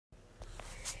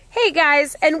Hey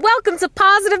guys, and welcome to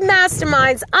Positive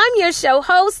Masterminds. I'm your show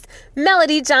host,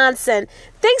 Melody Johnson.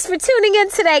 Thanks for tuning in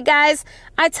today, guys.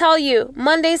 I tell you,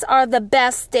 Mondays are the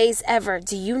best days ever.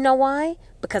 Do you know why?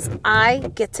 Because I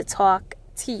get to talk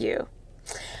to you.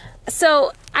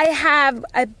 So I have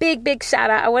a big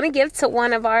shout out I want to give to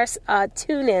one of our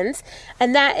tune-ins,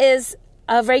 and that is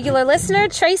a regular listener,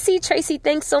 Tracy. Tracy,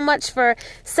 thanks so much for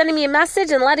sending me a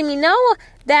message and letting me know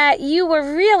that you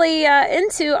were really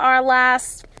into our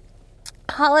last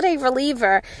holiday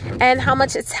reliever and how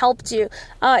much it's helped you.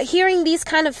 Hearing these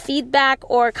kind of feedback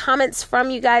or comments from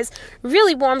you guys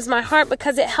really warms my heart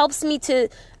because it helps me to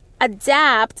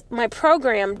adapt my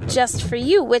program just for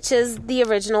you, which is the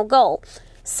original goal.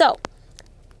 So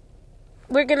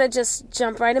we're going to just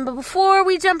jump right in. But before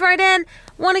we jump right in,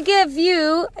 I want to give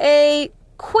you a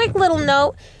quick little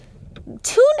note.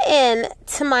 Tune in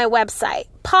to my website,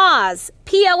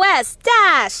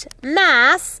 POS-mass.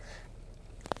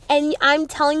 And I'm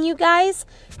telling you guys,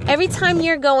 every time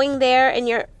you're going there and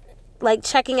you're like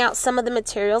checking out some of the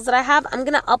materials that I have, I'm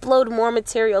going to upload more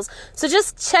materials. So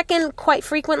just check in quite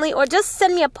frequently or just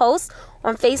send me a post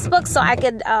on Facebook so I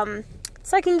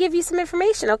can give you some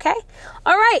information, okay?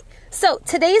 All right. So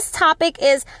today's topic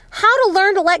is how to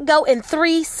learn to let go in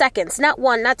 3 seconds. Not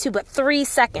 1, not 2, but 3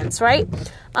 seconds, right?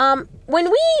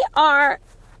 When we are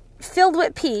filled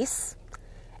with peace,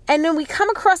 and then we come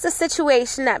across a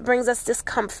situation that brings us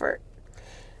discomfort,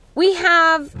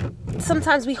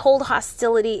 sometimes we hold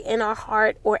hostility in our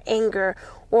heart or anger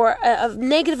or a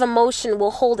negative emotion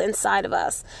will hold inside of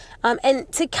us. And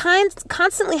to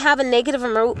constantly have a negative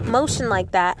emotion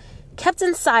like that kept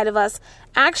inside of us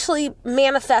actually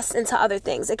manifests into other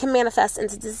things. It can manifest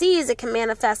into disease. It can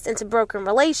manifest into broken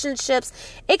relationships.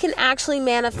 It can actually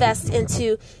manifest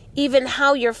into even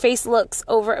how your face looks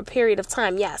over a period of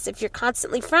time. Yes, if you're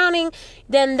constantly frowning,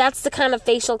 then that's the kind of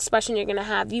facial expression you're going to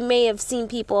have. You may have seen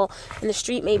people in the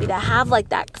street maybe that have like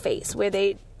that face where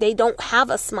they don't have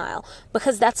a smile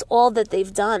because that's all that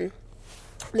they've done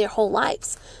their whole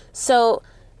lives. So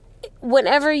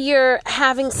whenever you're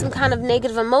having some kind of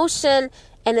negative emotion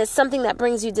and it's something that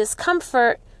brings you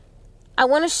discomfort, I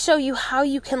want to show you how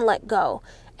you can let go.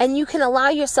 And you can allow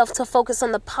yourself to focus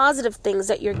on the positive things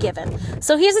that you're given.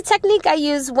 So here's a technique I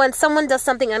use when someone does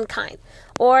something unkind.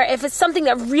 Or if it's something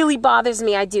that really bothers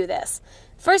me, I do this.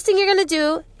 First thing you're going to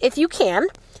do, if you can,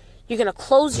 you're going to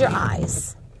close your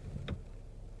eyes.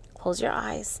 Close your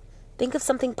eyes. Think of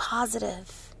something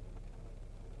positive.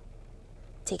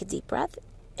 Take a deep breath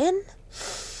in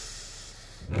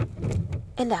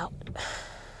and out.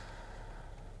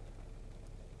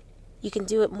 You can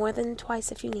do it more than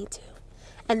twice if you need to.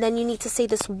 And then you need to say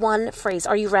this one phrase.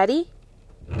 Are you ready?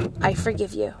 I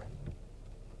forgive you.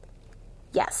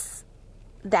 Yes,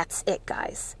 that's it,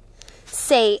 guys.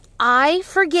 Say, I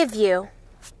forgive you,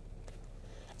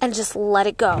 and just let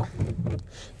it go.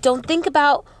 Don't think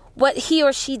about what he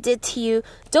or she did to you.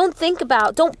 Don't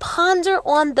ponder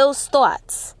on those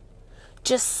thoughts.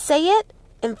 Just say it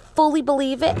and fully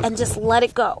believe it and just let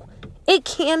it go. It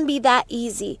can be that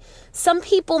easy. Some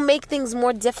people make things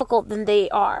more difficult than they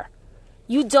are.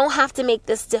 You don't have to make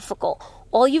this difficult.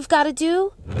 All you've got to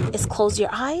do is close your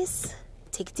eyes,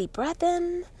 take a deep breath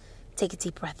in, take a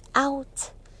deep breath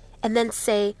out, and then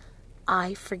say,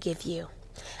 I forgive you.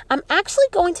 I'm actually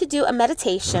going to do a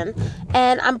meditation,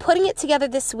 and I'm putting it together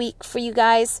this week for you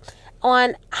guys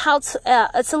on how to,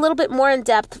 it's a little bit more in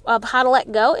depth of how to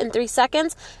let go in 3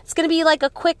 seconds. It's going to be like a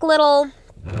quick little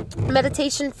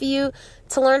meditation for you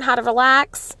to learn how to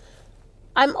relax.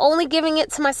 I'm only giving it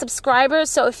to my subscribers,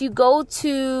 so if you go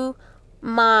to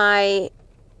my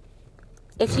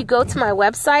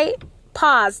website,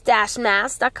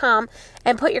 pause-mass.com,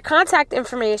 and put your contact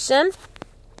information,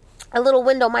 a little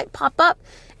window might pop up,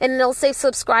 and it'll say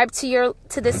subscribe to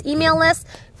this email list.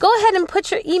 Go ahead and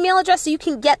put your email address so you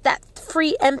can get that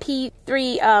free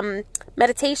MP3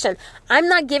 meditation. I'm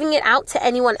not giving it out to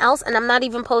anyone else, and I'm not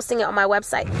even posting it on my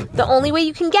website. The only way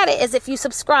you can get it is if you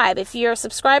subscribe. If you're a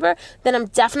subscriber, then I'm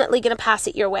definitely going to pass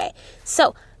it your way.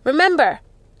 So remember,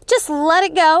 just let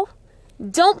it go.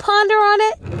 Don't ponder on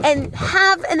it, and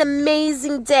have an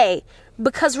amazing day.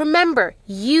 Because remember,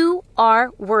 you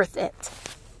are worth it.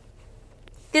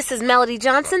 This is Melody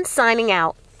Johnson signing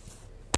out.